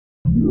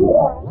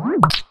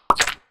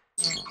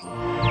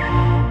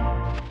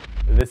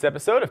This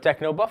episode of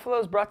Techno Buffalo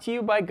is brought to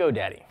you by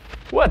GoDaddy.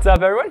 What's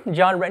up, everyone?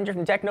 John Rettinger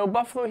from Techno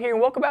Buffalo here,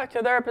 and welcome back to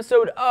another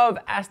episode of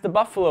Ask the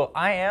Buffalo.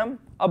 I am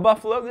a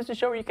Buffalo. This is a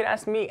show where you can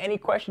ask me any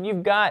question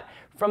you've got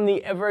from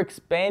the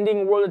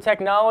ever-expanding world of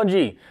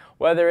technology.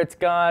 Whether it's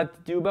got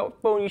to do about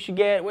what phone you should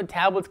get, what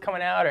tablet's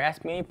coming out, or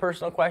ask me any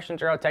personal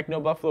questions or how Techno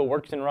Buffalo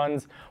works and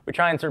runs. We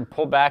try and sort of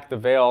pull back the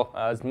veil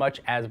as much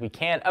as we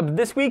can.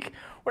 This week,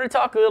 we're going to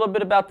talk a little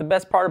bit about the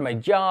best part of my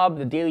job,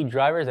 the daily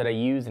drivers that I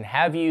use and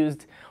have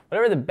used,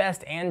 whatever the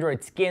best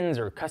Android skins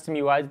or custom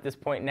UIs at this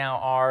point now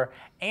are,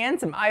 and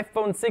some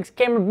iPhone 6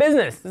 camera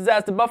business. This is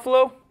Ask the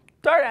Buffalo.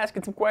 Start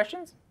asking some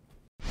questions.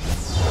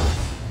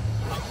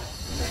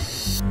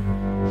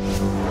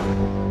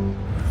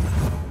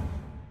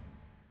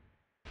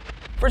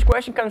 First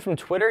question comes from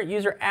Twitter.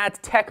 User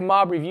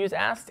 @TechMobReviews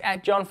asks,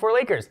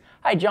 @John4Lakers.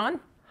 Hi, John.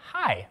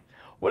 Hi.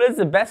 What is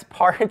the best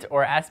part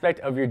or aspect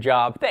of your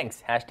job?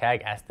 Thanks.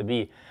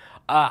 #AskTheBee.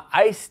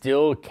 I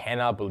still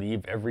cannot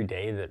believe every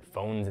day that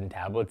phones and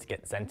tablets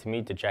get sent to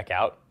me to check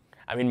out.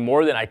 I mean,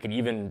 more than I could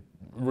even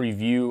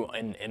review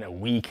in a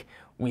week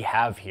we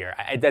have here.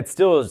 That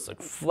still is like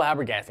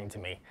flabbergasting to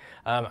me.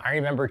 I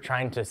remember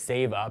trying to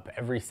save up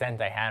every cent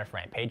I had for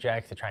my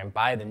paychecks to try and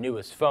buy the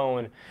newest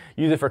phone,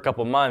 use it for a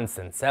couple months,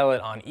 and sell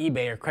it on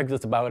eBay or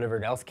Craigslist to buy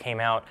whatever else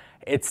came out.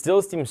 It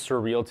still seems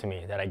surreal to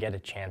me that I get a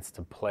chance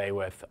to play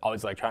with all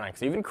these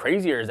electronics. Even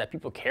crazier is that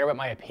people care about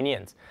my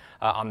opinions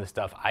on this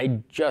stuff.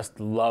 I just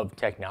love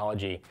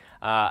technology.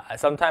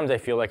 Sometimes I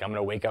feel like I'm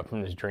gonna wake up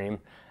from this dream.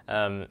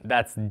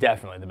 That's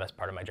definitely the best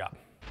part of my job.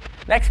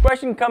 Next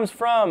question comes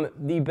from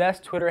the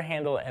best Twitter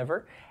handle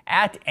ever.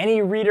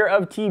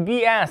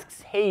 @AnyReaderOfTB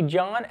asks, hey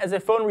John, as a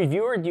phone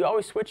reviewer, do you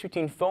always switch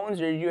between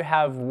phones or do you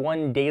have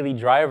one daily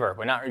driver?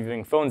 We're not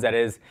reviewing phones, that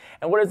is.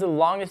 And what is the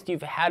longest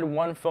you've had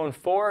one phone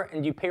for?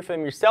 And do you pay for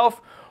them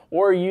yourself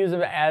or use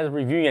them as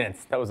review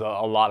units? That was a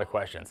lot of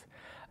questions.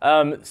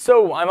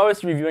 So I'm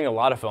always reviewing a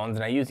lot of phones,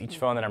 and I use each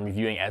phone that I'm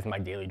reviewing as my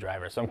daily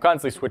driver. So I'm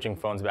constantly switching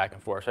phones back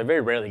and forth. So I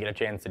very rarely get a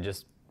chance to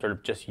just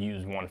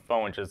use one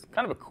phone, which is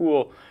kind of a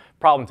cool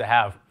problem to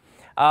have.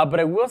 But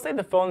I will say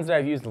the phones that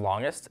I've used the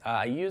longest,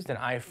 I used an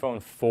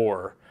iPhone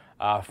 4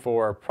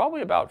 for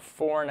probably about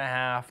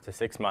 4.5 to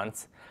 6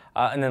 months.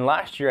 And then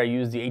last year I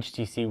used the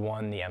HTC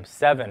One, the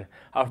M7,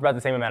 for about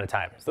the same amount of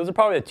time. So those are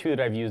probably the two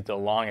that I've used the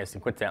longest,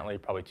 and coincidentally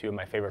probably two of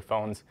my favorite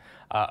phones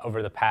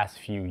over the past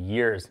few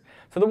years.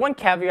 So the one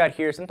caveat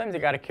here, sometimes I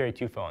gotta carry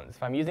two phones.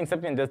 If I'm using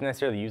something that doesn't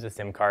necessarily use a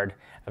SIM card,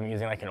 if I'm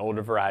using like an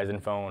older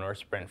Verizon phone or a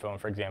Sprint phone,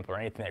 for example, or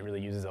anything that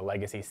really uses a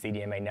legacy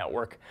CDMA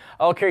network,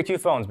 I'll carry two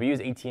phones. We use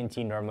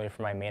AT&T normally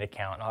for my main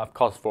account, and I'll have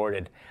calls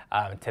forwarded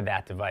to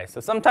that device. So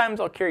sometimes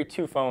I'll carry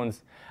two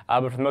phones,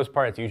 but for the most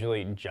part, it's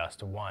usually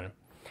just one.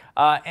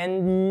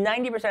 And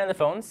 90% of the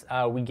phones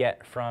we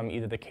get from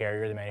either the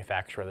carrier, the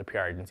manufacturer, or the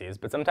PR agencies.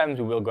 But sometimes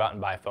we will go out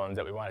and buy phones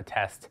that we want to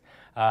test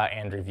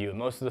and review.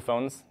 Most of the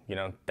phones,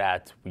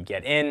 that we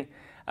get in,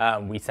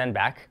 we send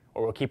back,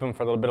 or we'll keep them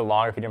for a little bit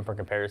longer if we do them for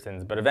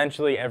comparisons. But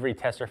eventually, every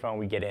tester phone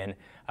we get in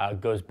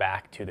goes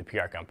back to the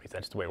PR companies.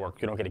 That's just the way it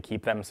works. You don't get to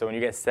keep them. So when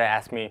you guys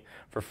ask me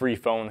for free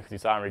phone because you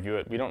saw and review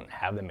it, we don't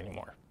have them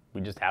anymore. We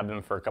just have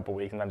them for a couple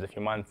weeks, sometimes a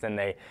few months, and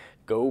they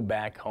go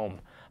back home.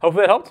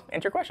 Hopefully that helped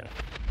answer your question.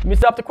 Let me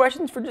stop the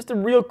questions for just a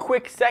real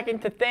quick second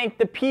to thank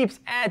the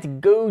peeps at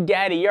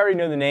GoDaddy. You already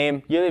know the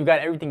name. They've got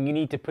everything you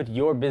need to put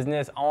your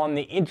business on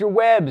the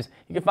interwebs.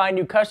 You can find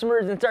new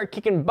customers and start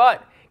kicking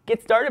butt.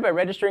 Get started by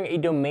registering a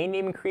domain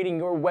name and creating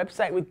your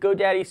website with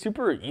GoDaddy.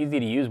 Super easy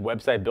to use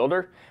website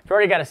builder. If you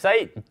already got a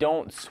site,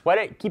 don't sweat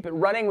it. Keep it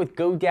running with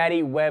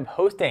GoDaddy Web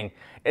Hosting.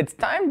 It's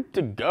time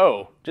to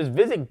go. Just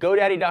visit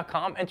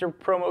GoDaddy.com, enter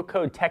promo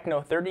code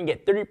TECHNO30 and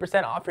get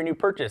 30% off your new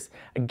purchase.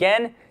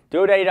 Again,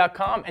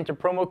 GoDaddy.com, enter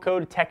promo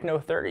code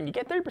TECHNO30 and you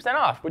get 30%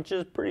 off, which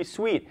is pretty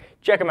sweet.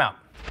 Check them out.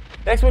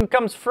 Next one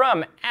comes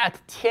from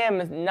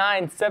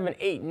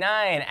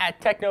 @Tim9789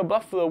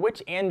 @TechnoBuffalo.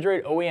 Which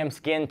Android OEM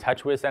skin,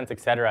 TouchWiz, Sense,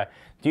 etc.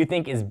 do you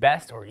think is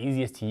best or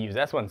easiest to use?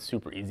 That's one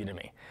super easy to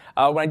me.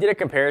 When I did a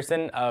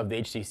comparison of the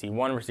HTC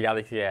One versus the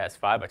Galaxy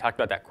S5, I talked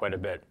about that quite a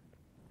bit.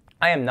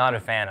 I am not a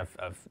fan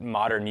of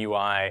modern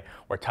UI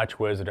or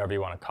TouchWiz, whatever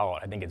you want to call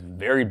it. I think it's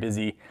very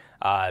busy,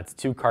 it's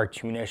too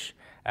cartoonish,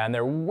 and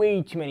there are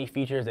way too many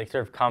features that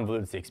sort of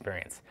convolutes the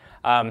experience.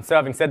 So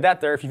having said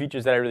that, there are a few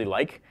features that I really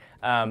like,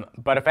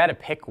 but if I had to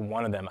pick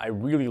one of them, I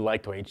really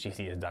like the way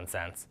HTC has done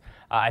Sense.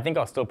 I think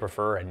I'll still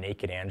prefer a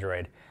naked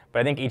Android, but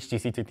I think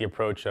HTC took the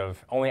approach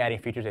of only adding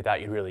features they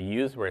thought you'd really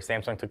use, whereas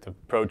Samsung took the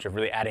approach of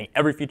really adding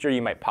every feature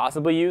you might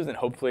possibly use, and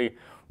hopefully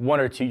one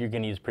or two you're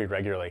going to use pretty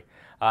regularly.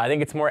 I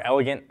think it's more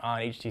elegant on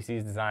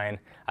HTC's design.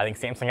 I think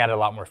Samsung added a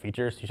lot more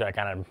features. You should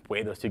kind of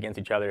weigh those two against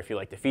each other if you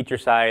like the feature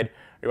side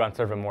or you want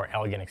sort of a more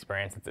elegant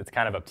experience. It's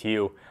kind of up to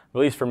you.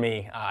 But at least for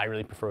me, I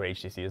really prefer what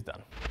HTC has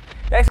done.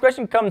 Next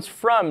question comes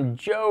from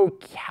Joe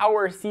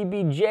Cower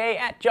CBJ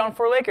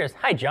 @John4Lakers.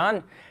 Hi, John.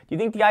 Do you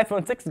think the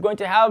iPhone 6 is going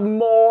to have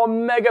more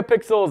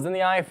megapixels than the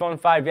iPhone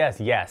 5S?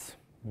 Yes.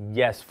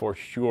 Yes, for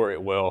sure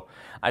it will.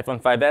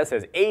 iPhone 5S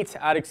has 8.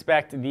 I'd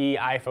expect the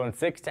iPhone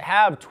 6 to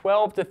have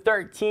 12 to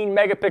 13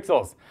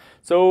 megapixels.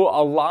 So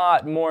a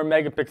lot more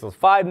megapixels.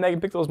 5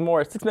 megapixels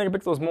more, 6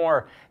 megapixels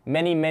more,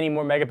 many, many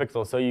more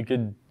megapixels. So you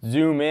could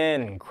zoom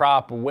in and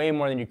crop way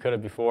more than you could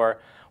have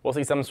before. We'll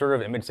see some sort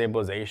of image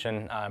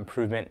stabilization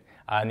improvement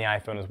in the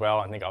iPhone as well.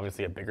 I think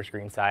obviously a bigger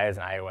screen size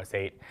and iOS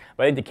 8.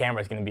 But I think the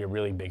camera is going to be a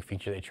really big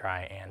feature they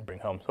try and bring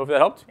home. So hopefully that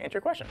helped answer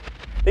your question.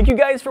 Thank you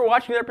guys for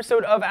watching another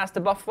episode of Ask the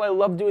Buffalo. I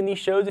love doing these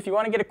shows. If you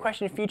want to get a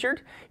question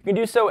featured, you can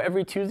do so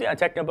every Tuesday on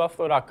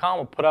technobuffalo.com.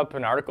 We'll put up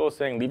an article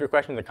saying leave your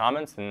questions in the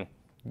comments, and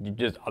you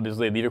just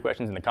obviously leave your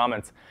questions in the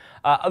comments.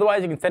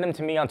 Otherwise, you can send them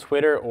to me on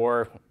Twitter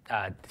or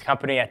the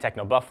company at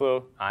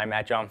TechnoBuffalo. I'm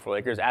at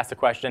John4Lakers. Ask the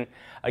question.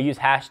 Use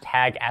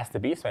hashtag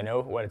AskTheBeast so I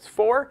know what it's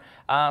for.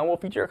 We'll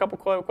feature a couple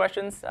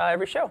questions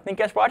every show. Thank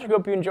you guys for watching.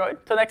 Hope you enjoyed.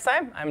 Until next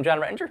time, I'm John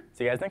Rettinger.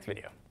 See you guys next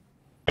video.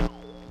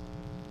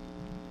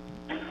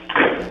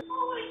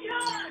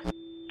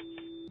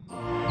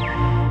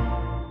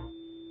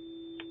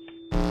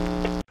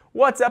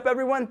 What's up,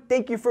 everyone?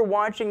 Thank you for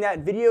watching that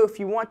video. If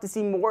you want to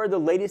see more of the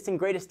latest and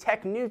greatest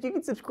tech news, you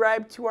can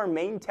subscribe to our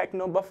main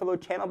Techno Buffalo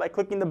channel by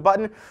clicking the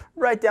button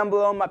right down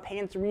below in my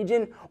pants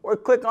region, or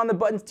click on the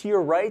buttons to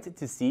your right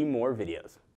to see more videos.